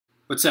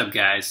What's up,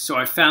 guys? So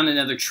I found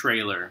another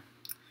trailer,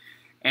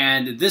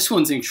 and this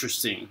one's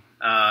interesting.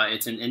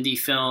 It's an indie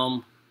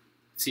film.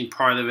 I've seen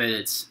part of it.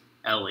 It's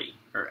Elle,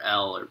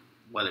 or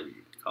whatever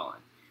you call it.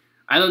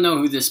 I don't know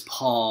who this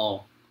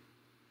Paul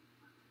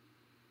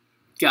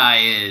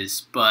guy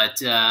is,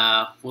 but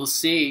we'll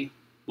see.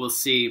 We'll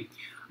see.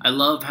 I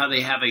love how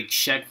they have a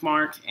check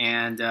mark,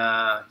 and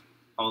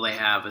all they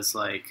have is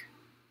like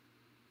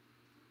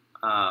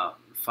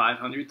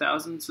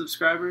 500,000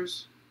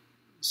 subscribers.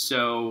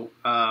 So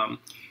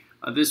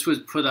this was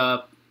put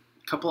up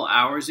a couple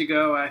hours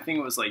ago. I think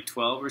it was like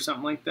 12 or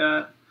something like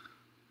that.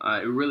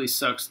 It really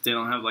sucks they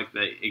don't have like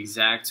the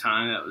exact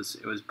time that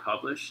it was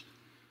published.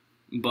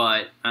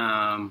 But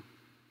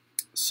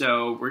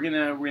so we're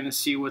gonna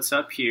see what's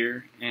up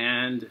here,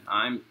 and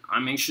I'm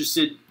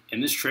interested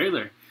in this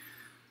trailer.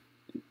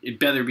 It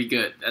better be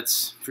good,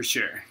 that's for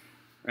sure,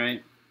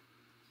 right?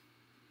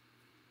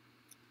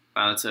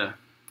 Wow, that's a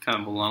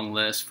kind of a long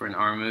list for an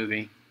R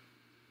movie.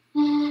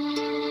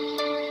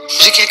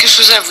 J'ai quelque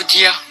chose à vous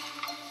dire.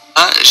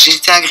 Ah, j'ai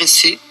été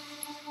agressée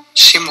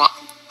chez moi.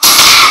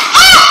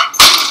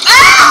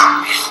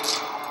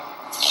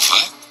 En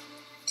vrai?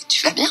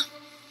 Tu vas bien?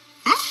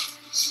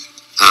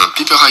 Un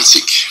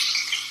piperaitic.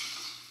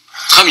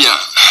 Très bien.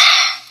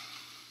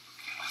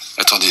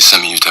 Attendez 5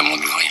 minutes avant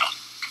de l'ouvrir.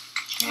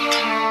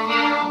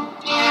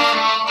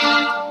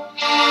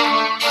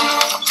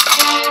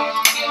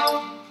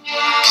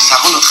 Ça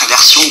rend notre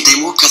version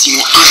démo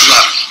quasiment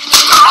injouable.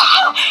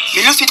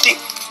 Mais le fait est,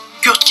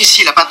 Kurt qui est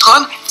ici, la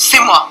patronne, c'est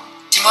moi.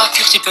 dis-moi,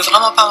 Kurt, il peut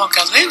vraiment pas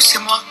m'encadrer ou c'est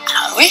moi?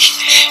 Ah oui,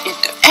 il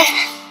te hait.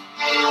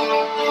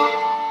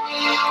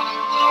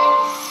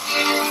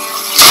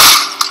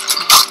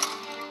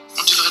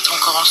 On devrait être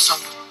encore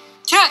ensemble.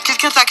 Tiens,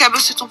 quelqu'un t'a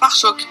cabossé ton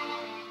pare-choc.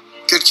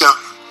 Quelqu'un?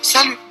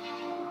 Salut.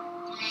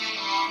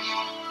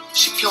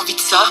 J'ai plus envie de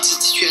ça, de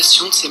cette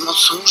situation, de ces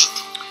mensonges.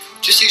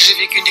 Tu sais que j'ai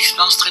vécu une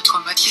expérience très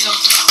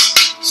traumatisante.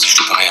 Si je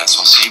te parais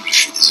insensible, je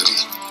suis désolé.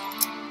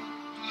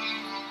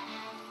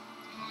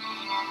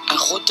 Un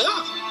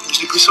rôdeur?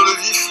 Je l'ai pris sur le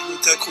vif. Il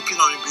était accroupi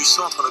dans les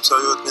buissons en train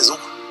d'observer votre maison.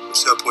 On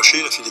s'est approché,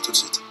 il a filé tout de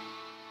suite.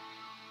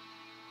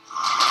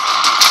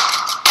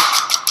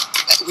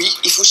 Bah oui,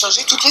 il faut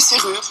changer toutes les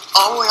serrures,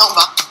 en haut et en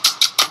bas.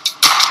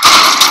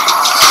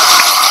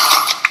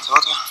 Ça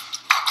va, toi?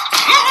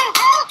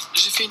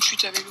 J'ai fait une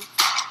chute à vélo.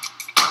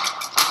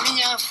 Mais il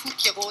y a un fou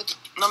qui rôde.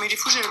 Non mais les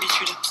fous, j'ai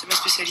l'habitude, c'est ma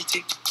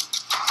spécialité.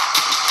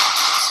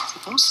 C'était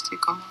bon, c'était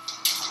comment?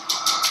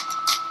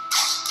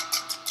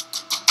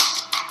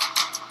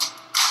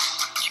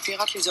 Tu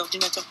pirates les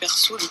ordinateurs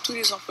perso de tous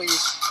les employés.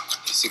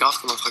 C'est grave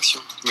comme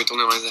infraction. Tu mets ton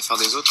nez dans les affaires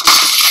des autres,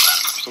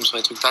 tu tombes sur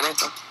des trucs pas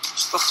nets, hein.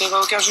 Je porterai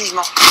aucun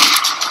jugement.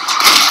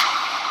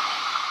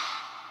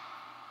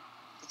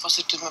 Vous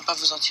pensez peut-être même pas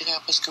vous en tirer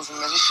après ce que vous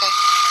m'avez fait.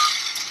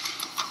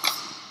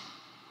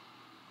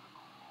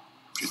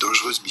 Plus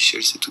dangereuse,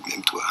 Michel, c'est tout de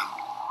même toi.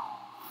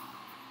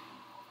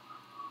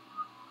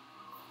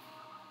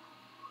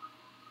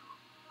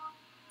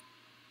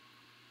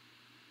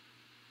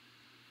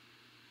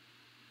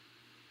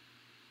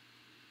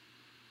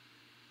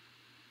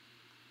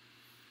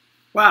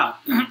 Wow.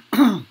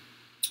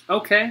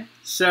 Okay,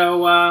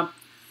 so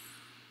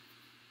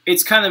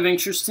it's kind of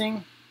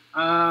interesting.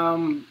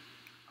 I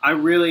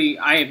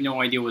have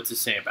no idea what to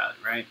say about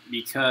it, right?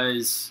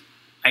 Because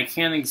I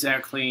can't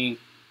exactly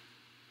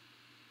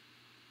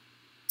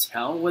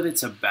tell what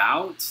it's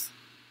about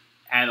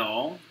at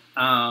all.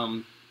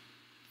 I'm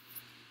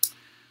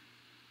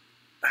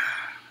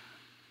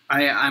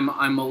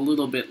a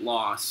little bit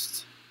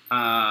lost.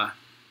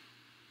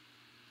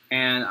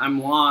 And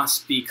I'm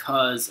lost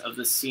because of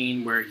the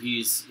scene where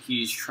he's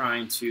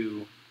trying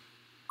to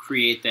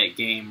create that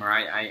game,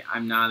 right?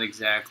 I'm not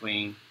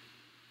exactly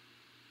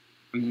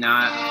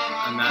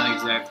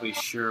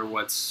sure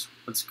what's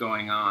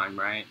going on,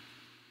 right?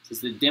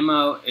 Because the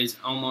demo is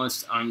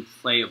almost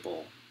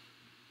unplayable,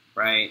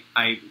 right?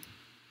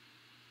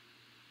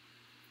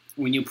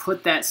 When you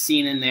put that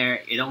scene in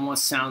there, it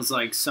almost sounds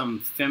like some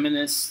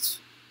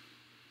feminist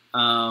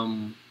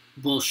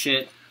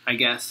bullshit, I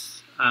guess.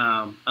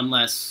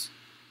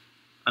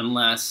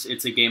 Unless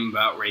it's a game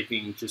about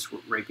raping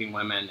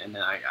women, and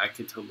then I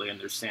could totally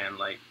understand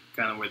like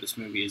kind of where this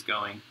movie is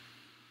going.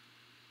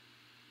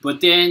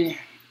 But then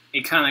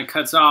it kind of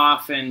cuts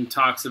off and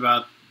talks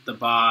about the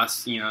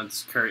boss. You know,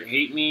 does Kurt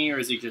hate me, or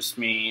is it just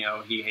me?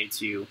 Oh, he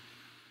hates you.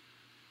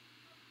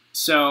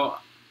 So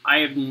I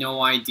have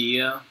no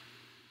idea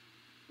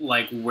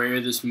like where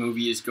this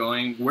movie is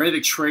going, where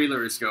the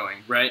trailer is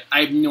going, right?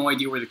 I have no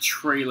idea where the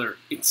trailer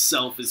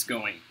itself is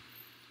going.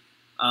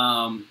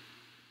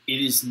 It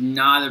is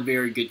not a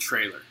very good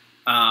trailer,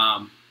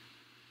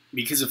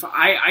 because if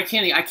I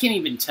can't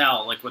even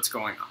tell like what's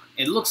going on.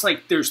 It looks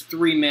like there's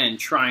 3 men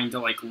trying to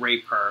like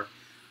rape her,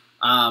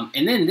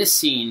 and then this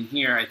scene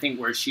here, I think,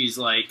 where she's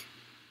like,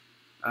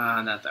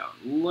 not that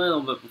one, a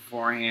little bit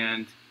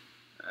beforehand.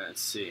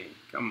 Let's see,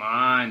 come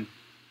on,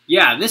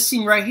 yeah, this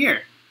scene right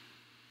here.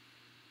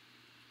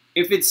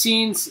 If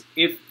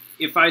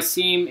if I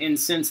seem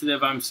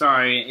insensitive, I'm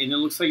sorry. And it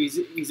looks like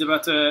he's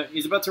about to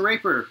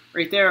rape her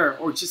right there,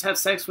 or just have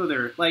sex with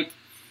her. Like,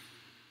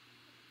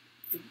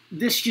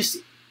 this just,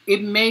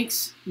 it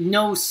makes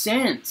no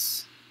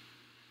sense.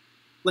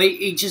 Like,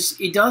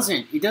 it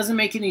doesn't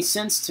make any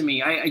sense to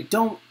me. I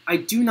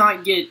do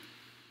not get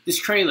this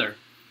trailer.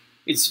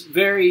 It's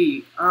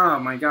very, oh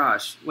my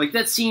gosh. Like,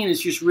 that scene is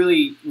just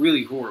really,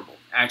 really horrible,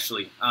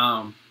 actually.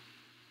 I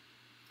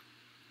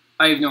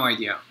have no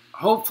idea.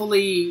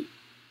 Hopefully,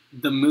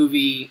 the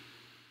movie...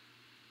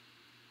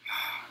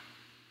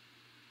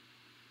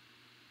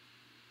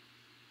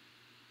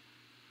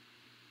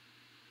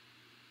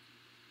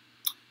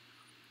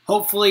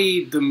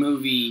 Hopefully, the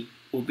movie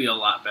will be a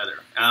lot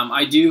better.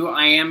 I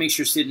am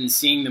interested in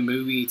seeing the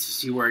movie to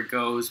see where it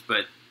goes,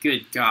 but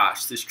good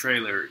gosh, this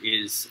trailer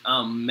is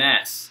a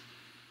mess.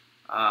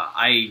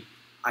 I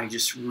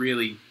just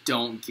really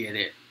don't get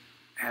it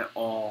at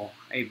all.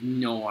 I have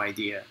no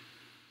idea.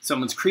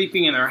 Someone's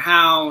creeping in their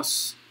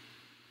house.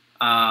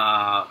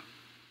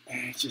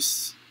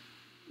 Just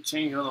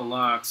changing all the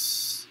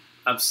locks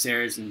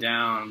upstairs and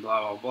down,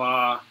 blah,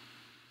 blah,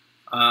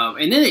 blah.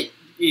 And then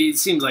it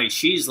seems like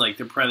she's like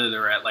the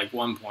predator at like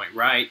one point,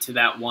 right? To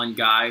that one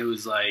guy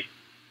who's like,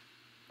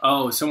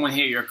 oh, someone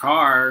hit your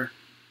car.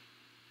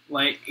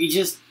 Like,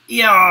 it's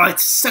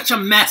such a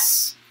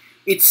mess.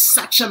 It's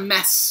such a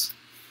mess.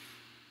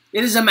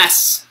 It is a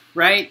mess,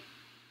 right?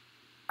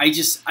 I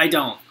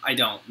don't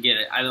get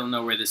it. I don't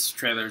know where this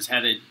trailer's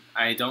headed.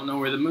 I don't know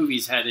where the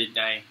movie's headed.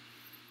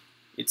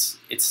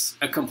 It's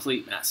a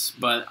complete mess.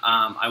 But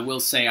I will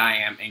say I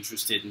am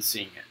interested in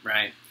seeing it,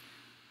 right?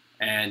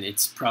 And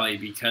it's probably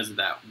because of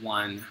that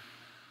one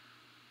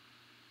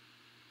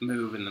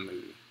move in the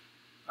movie.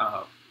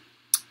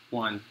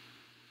 One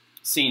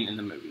scene in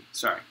the movie,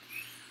 sorry.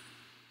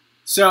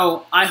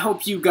 So, I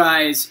hope you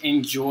guys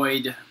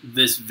enjoyed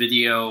this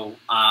video.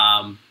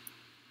 I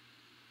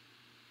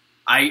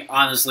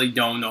honestly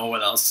don't know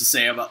what else to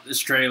say about this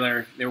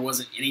trailer. There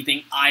wasn't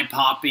anything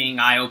eye-popping,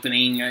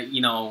 eye-opening,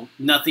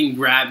 nothing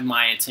grabbed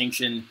my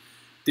attention.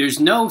 There's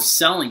no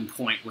selling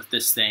point with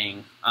this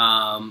thing,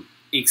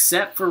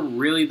 except for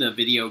really the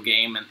video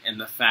game and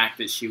the fact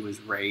that she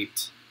was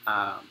raped.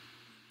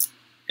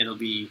 It'll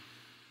be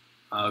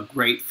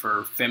great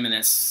for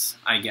feminists,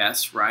 I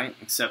guess, right?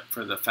 Except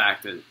for the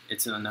fact that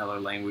it's in another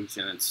language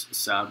and it's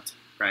subbed,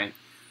 right?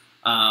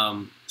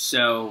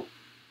 So,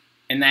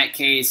 in that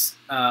case,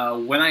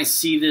 when I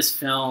see this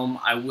film,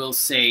 I will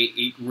say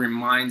it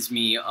reminds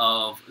me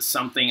of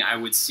something I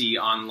would see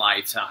on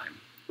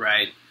Lifetime,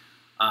 right?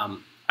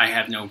 I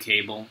have no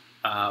cable,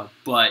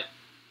 but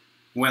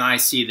when I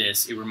see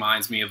this, it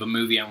reminds me of a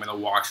movie I'm going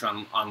to watch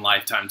on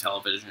Lifetime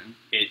television.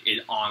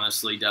 It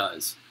honestly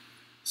does.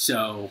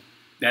 So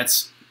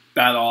that's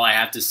about all I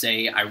have to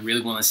say. I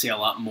really want to say a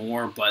lot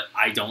more, but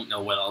I don't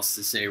know what else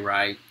to say,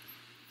 right?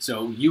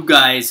 So you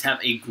guys have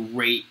a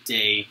great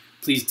day.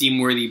 Please deem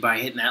worthy by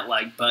hitting that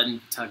like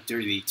button. Talk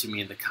dirty to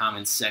me in the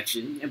comments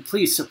section. And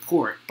please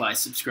support by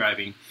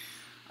subscribing.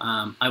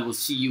 I will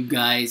see you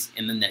guys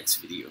in the next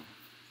video.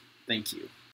 Thank you.